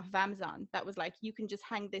hack thing off of Amazon that was like, you can just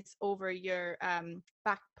hang this over your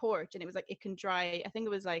back porch, and it was like, it can dry. I think it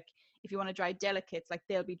was like, if you want to dry delicates, like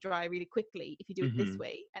they'll be dry really quickly if you do it this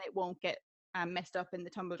way, and it won't get messed up in the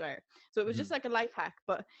tumble dryer. So it was just like a life hack.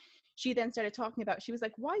 But she then started talking about, she was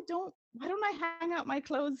like, why don't I hang out my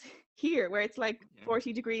clothes here where it's like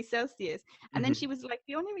 40 degrees Celsius? And then she was like,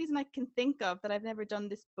 the only reason I can think of that I've never done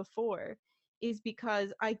this before is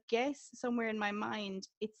because I guess somewhere in my mind,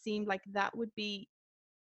 it seemed like that would be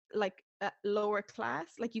like a lower class,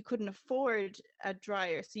 like you couldn't afford a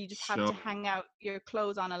dryer, so you just have to hang out your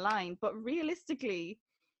clothes on a line. But realistically,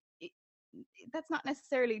 that's not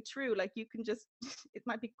necessarily true. Like you can just, it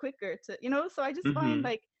might be quicker to, so I just find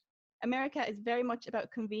like America is very much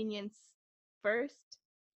about convenience first.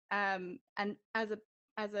 And as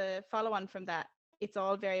a follow-on from that, it's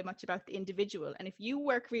all very much about the individual. And if you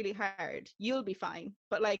work really hard, you'll be fine.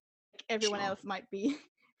 But like everyone else might be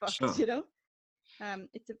fucked,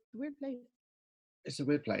 It's a weird place. It's a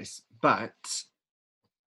weird place. But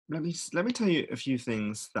let me tell you a few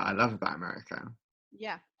things that I love about America.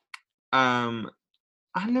 Yeah.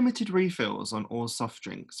 Unlimited refills on all soft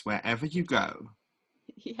drinks wherever you go.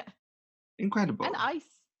 Yeah. Incredible. And ice.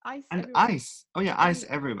 And everywhere. ice. Oh yeah, ice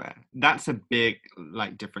everywhere. That's a big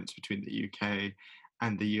like difference between the UK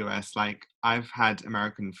and the US. Like I've had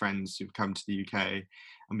American friends who've come to the UK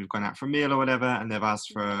and we've gone out for a meal or whatever, and they've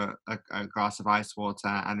asked for a glass of ice water,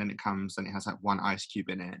 and then it comes and it has like one ice cube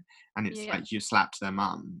in it, and it's like you slapped their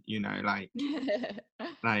mum, like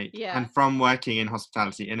and from working in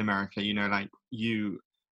hospitality in America, like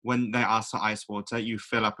when they ask for ice water, you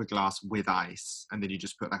fill up a glass with ice and then you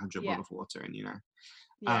just put like a dribble of water in,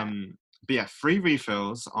 but yeah, free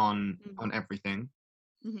refills on everything.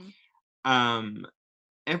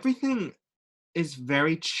 Everything is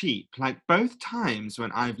very cheap. Like both times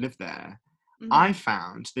when I've lived there, I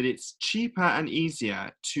found that it's cheaper and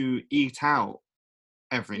easier to eat out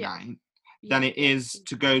every night than it is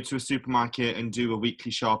to go to a supermarket and do a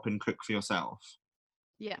weekly shop and cook for yourself.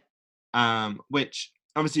 Which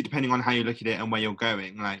obviously, depending on how you look at it and where you're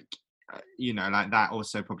going, like like that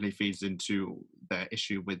also probably feeds into the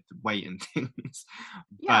issue with weight and things.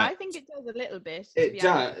 I think it does a little bit. It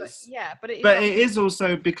does. But it is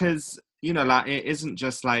also because like it isn't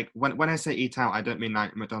just like when I say eat out, I don't mean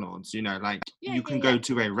like McDonald's. Like you can go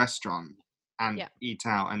to a restaurant and eat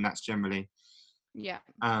out, and that's generally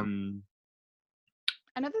Another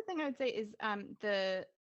thing I would say is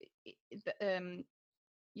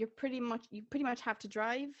you pretty much have to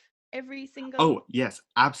drive every single. Oh yes,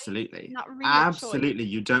 absolutely. Not really absolutely.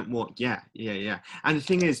 You don't walk. Yeah. And the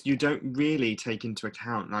thing is, you don't really take into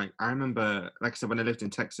account. Like I remember, like I said, when I lived in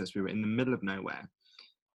Texas, we were in the middle of nowhere.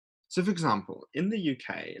 So, for example, in the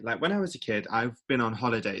UK, like when I was a kid, I've been on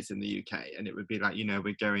holidays in the UK, and it would be like,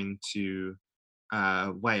 we're going to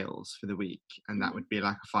Wales for the week, and that would be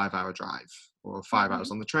like a 5-hour drive, or 5 hours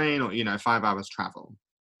on the train, or 5 hours travel.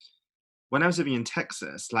 When I was living in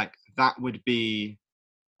Texas, like that would be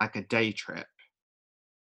like a day trip.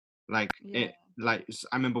 Like it, like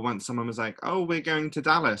I remember once someone was like, "Oh, we're going to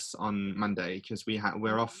Dallas on Monday because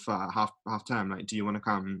we're off half term. Like, do you want to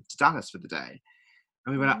come to Dallas for the day?"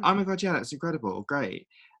 And we were like, "Oh my god, yeah, that's incredible, great."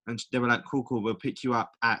 And they were like, "Cool, we'll pick you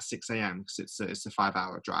up at 6 a.m. because it's a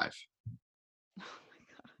 5-hour drive." Oh my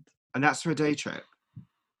god! And that's for a day trip.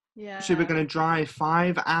 Yeah. So we're going to drive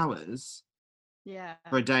 5 hours Yeah.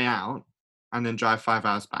 for a day out and then drive 5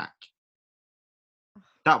 hours back.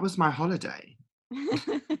 That was my holiday,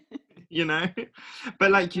 you know?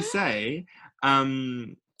 But like you say,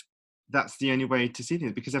 that's the only way to see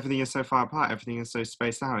things because everything is so far apart, everything is so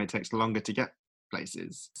spaced out, it takes longer to get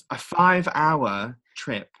places. A 5-hour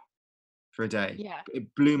trip for a day. Yeah.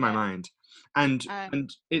 It blew my Yeah. mind. And Um,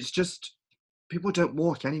 and it's just people don't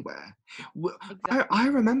walk anywhere. exactly. I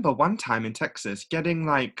remember one time in Texas getting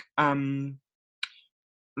like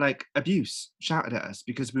abuse shouted at us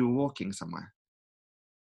because we were walking somewhere.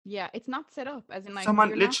 Yeah, it's not set up as in like Someone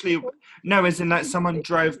you're not literally, supposed no, to as in like be someone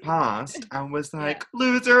drove walking. past and was Yeah. like,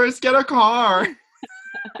 "Losers, get a car."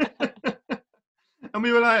 And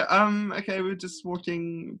we were like, okay, we're just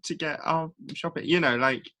walking to get our shopping,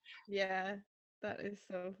 like. Yeah, that is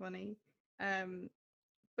so funny. Um,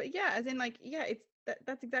 but yeah, as in like yeah, it's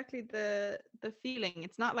that's exactly the feeling.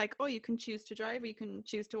 It's not like oh you can choose to drive or you can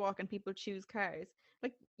choose to walk and people choose cars.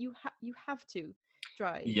 Like you have to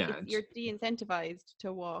drive. Yeah. It's you're de-incentivized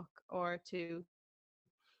to walk or to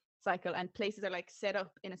cycle, and places are like set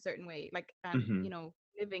up in a certain way, like Hmm.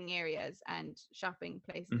 living areas and shopping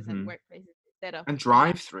places and Hmm. workplaces set up And in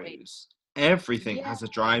that way. drive-throughs. Everything Yeah. has a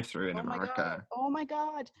drive-through in Oh my god. America. Oh my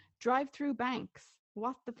god. Drive through banks.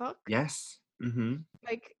 What the fuck? Yes. Hmm.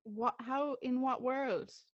 Like what, how, in what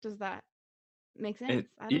world does that make sense?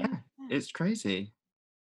 I don't Yeah, understand. it's crazy.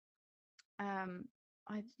 um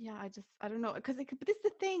I don't know, because but this is the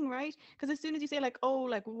thing, right? Because as soon as you say like oh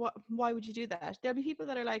like what, why would you do that, there'll be people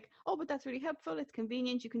that are like oh but that's really helpful, it's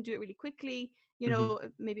convenient, you can do it really quickly, Hmm.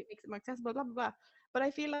 maybe it makes it more accessible, blah blah blah. But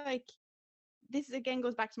I feel like this again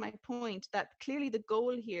goes back to my point that clearly the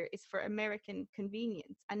goal here is for American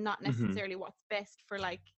convenience and not Hmm. necessarily what's best for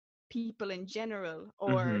like people in general,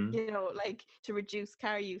 or Hmm. like to reduce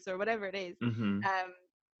car use or whatever it is. Hmm. um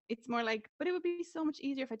it's more like but it would be so much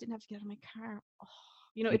easier if I didn't have to get out of my car. Oh,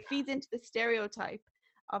 Yeah. it feeds into the stereotype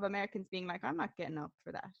of Americans being like I'm not getting up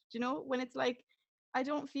for that, when it's like I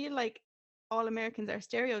don't feel like all Americans are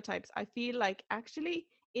stereotypes. I feel like actually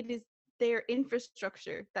it is their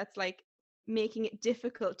infrastructure that's like making it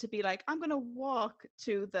difficult to be like I'm going to walk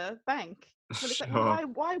to the bank. But it's like well, Sure.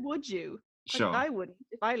 why would you? Like Sure. I wouldn't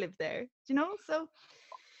if I lived there, so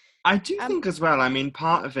I do um think as well, I mean,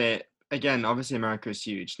 part of it, again, obviously America is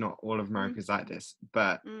huge. Not all of mm, America is like this,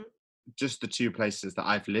 but mm, just the two places that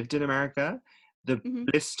I've lived in America, the mm-hmm.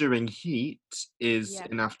 blistering heat is Yeah,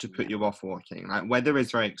 enough to put yeah, you off walking. Like weather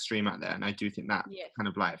is very extreme out there, and I do think that yes, kind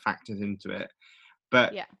of like factors into it.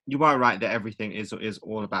 But yeah, you are right that everything is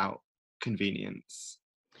all about convenience.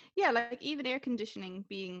 yeah. Like even air conditioning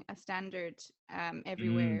being a standard Mm,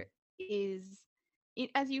 everywhere is,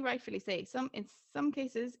 as you rightfully say, in some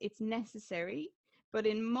cases it's necessary, but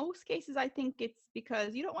in most cases I think it's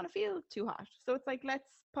because you don't want to feel too hot. So it's like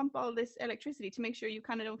let's pump all this electricity to make sure you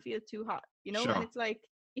kind of don't feel too hot, And sure. it's like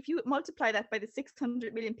if you multiply that by the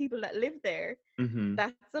 600 million people that live there, Hmm.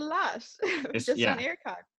 that's a lot It's just on yeah.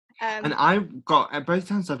 aircon. And Um, I got at both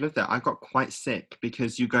times I've lived there, I got quite sick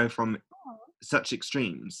because you go from oh, such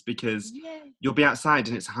extremes because yeah, you'll be outside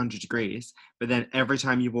and it's 100 degrees, but then every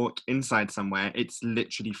time you walk inside somewhere, it's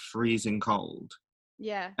literally freezing cold.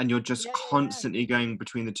 yeah, And you're just yeah, yeah, yeah. constantly going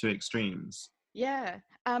between the two extremes. Yeah.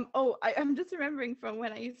 Oh, I'm just remembering from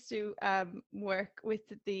when I used to work with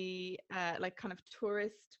the like kind of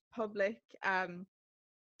tourist public.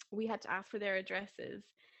 We had to ask for their addresses,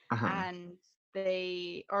 Uh-huh. and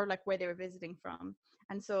they, or like where they were visiting from,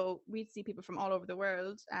 and so we'd see people from all over the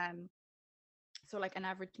world. So like an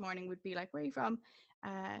average morning would be like, where are you from?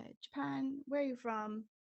 Japan. Where are you from?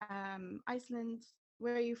 Iceland.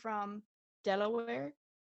 Where are you from? Delaware.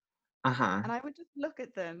 Uh-huh. And I would just look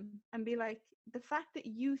at them and be like, the fact that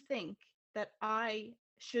you think that I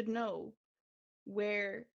should know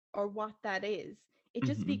where or what that is, it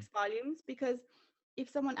just Hmm. speaks volumes. Because if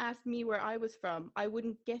someone asked me where I was from, I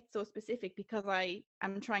wouldn't get so specific because I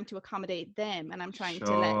am trying to accommodate them and I'm trying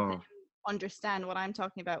to let them Sure. understand what I'm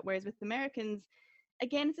talking about. Whereas with Americans,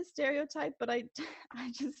 again, it's a stereotype, but I,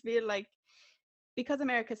 I just feel like because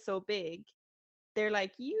America's so big, they're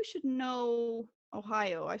like, you should know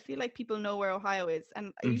Ohio. I feel like people know where Ohio is.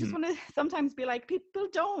 And you just Hmm. want to sometimes be like, people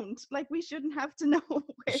don't. Like, we shouldn't have to know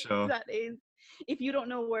where Sure. that is if you don't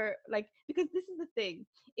know where, like, because this is the thing.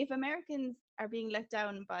 If Americans are being let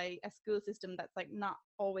down by a school system that's like not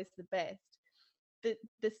always the best,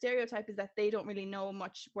 the stereotype is that they don't really know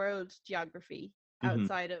much world geography Hmm.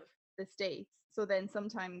 outside of the States. So then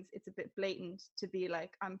sometimes it's a bit blatant to be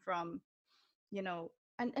like, I'm from, you know,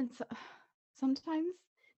 and so, sometimes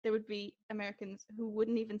there would be Americans who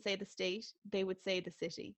wouldn't even say the state, they would say the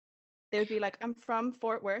city. They would be like, I'm from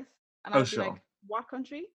Fort Worth. And I Oh, would be sure. like, what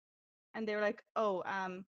country? and they were like, "Oh,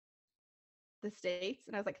 the States,"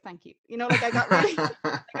 and I was like, "Thank you." You know, like I got really,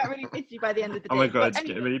 I got really bitchy by the end of the Oh my day. God, But it's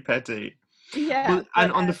getting anyway, really petty. yeah. Well,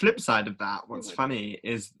 and But on the flip side of that, it what's would. funny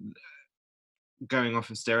is going off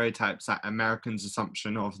of stereotypes, that Americans'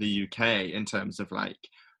 assumption of the UK in terms of like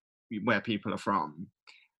where people are from.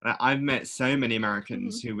 I've met so many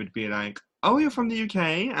Americans Mhm. who would be like, "Oh, you're from the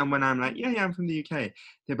UK?" And when I'm like, "Yeah, yeah, I'm from the UK,"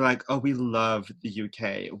 they'd be like, "Oh, we love the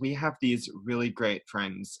UK. We have these really great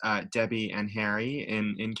friends, Debbie and Harry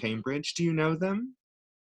in Cambridge. Do you know them?"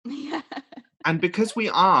 Yeah. And because we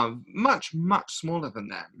are much, much smaller than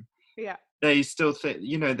them, Yeah. they still think,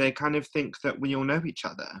 they kind of think that we all know each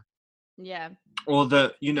other. Yeah. Or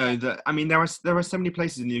that, Yeah. that, I mean, there are so many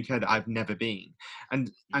places in the UK that I've never been.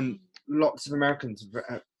 And lots of Americans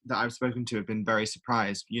that I've spoken to have been very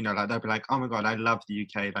surprised. Like they'll be like, "Oh my God, I love the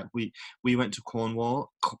UK. Like we went to Cornwall,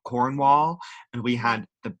 and we had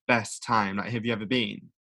the best time. Like, have you ever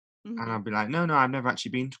been?" And I'll be like, "No, I've never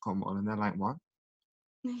actually been to Cornwall." And they're like, "What?"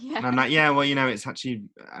 Yeah. And I'm like, "Yeah, well, it's actually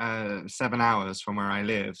 7 hours from where I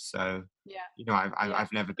live. So, Yeah. Yeah.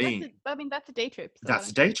 I've never That's been." I mean, that's a day trip. So why That's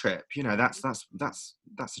a don't you day just? trip.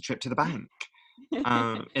 That's a trip to the bank.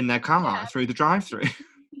 In their Yeah. car through the drive-through.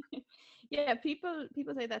 Yeah. People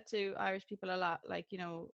say that to Irish people a lot. Like,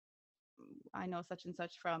 I know such and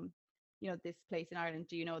such from, this place in Ireland.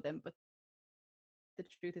 Do you know them? But the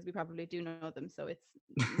truth is, we probably do know them. So it's,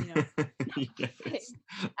 not the Yes.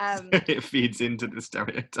 same. So it feeds into the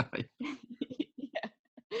stereotype. Yeah,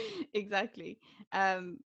 exactly.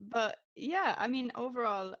 But yeah, I mean,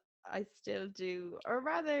 overall, I still do, or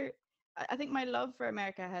rather, I think my love for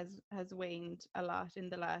America has waned a lot in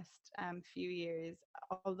the last few years.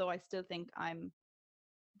 Although I still think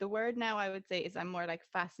the word now I would say is I'm more like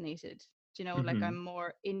fascinated. Like Hmm. I'm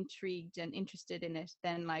more intrigued and interested in it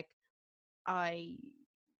than like I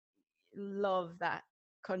love that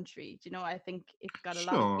country. I think it's got a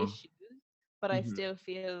lot of Sure. issues, but I Hmm. still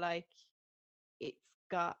feel like it's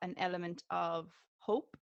got an element of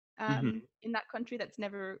hope Hmm. in that country that's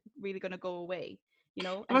never really going to go away.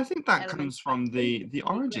 Well, I An think that element comes like from faith the can be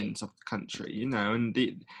great. origins of the country, and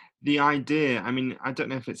the idea. I mean, I don't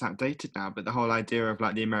know if it's outdated now, but the whole idea of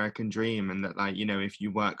like the American dream, and that, like, if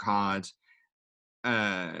you work hard,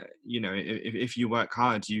 if you work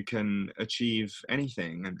hard, you can achieve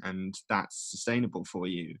anything, and that's sustainable for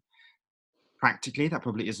you. Practically, that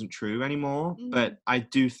probably isn't true anymore, but Mm, I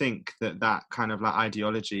do think that kind of like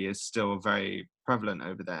ideology is still very prevalent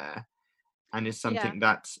over there, and is yeah, something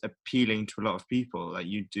that's appealing to a lot of people, like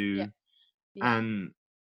you yeah, do. yeah. And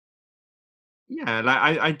yeah,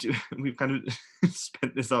 like I do. We've kind of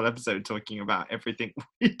spent this whole episode talking about everything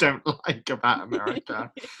we don't like about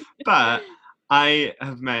America, but I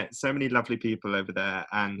have met so many lovely people over there,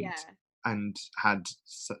 and Yeah. had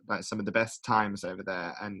like some of the best times over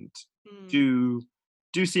there, and Mm,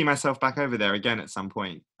 do see myself back over there again at some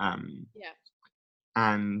point. yeah.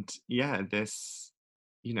 And yeah, this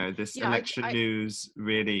Yeah. election news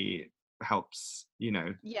really helps.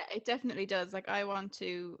 Yeah, it definitely does. Like I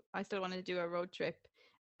still want to do a road trip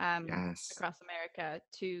Yes. across America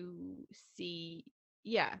to see,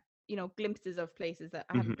 yeah, glimpses of places that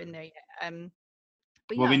I Hmm. haven't been there yet.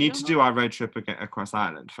 But Well, yeah, we I need don't to know. do our road trip across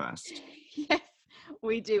Ireland first, Yes,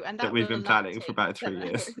 we do, and that that we've will been not planning for take about 3 7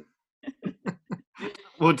 years. hours.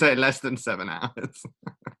 We'll take less than 7 hours.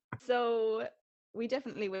 So we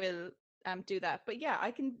definitely will do that. But yeah,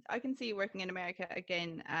 I can see working in America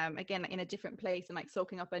again in a different place and like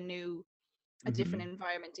soaking up a different Hmm.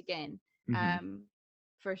 environment again. Hmm. Um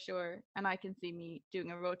for sure. And I can see me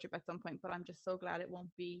doing a road trip at some point, but I'm just so glad it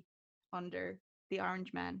won't be under the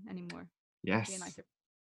orange man anymore. Be a Yes. nicer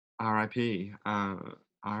R.I.P.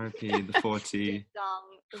 R.I.P. The ding 40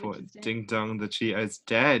 dong, the for witch is dead. Ding Dong, the Cheeto's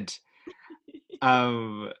dead.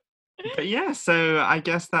 Um, but yeah, so I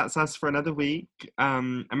guess that's us for another week.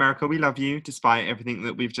 America, we love you despite everything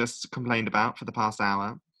that we've just complained about for the past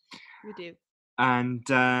hour. We do. And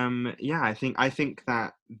yeah, I think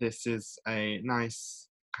that this is a nice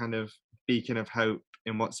kind of beacon of hope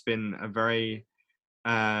in what's been a very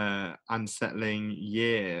unsettling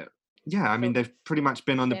year. Yeah, I mean, So they've pretty much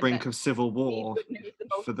been on the saying brink that of civil we need war good news the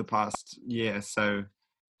most. for the past year, so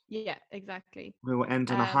Yeah, exactly. we will end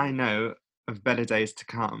on a high Um note of better days to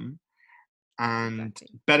come. And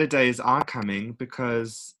exactly. better days are coming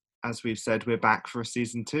because, as we've said, we're back for a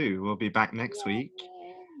season 2. We'll be back next week.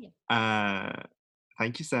 Yay. Uh,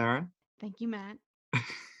 Thank you, Sarah. Thank you, Matt.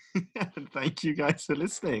 And thank you guys for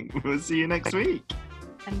listening. We'll see you next week.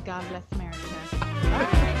 And God bless America.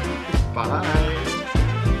 Bye. Bye.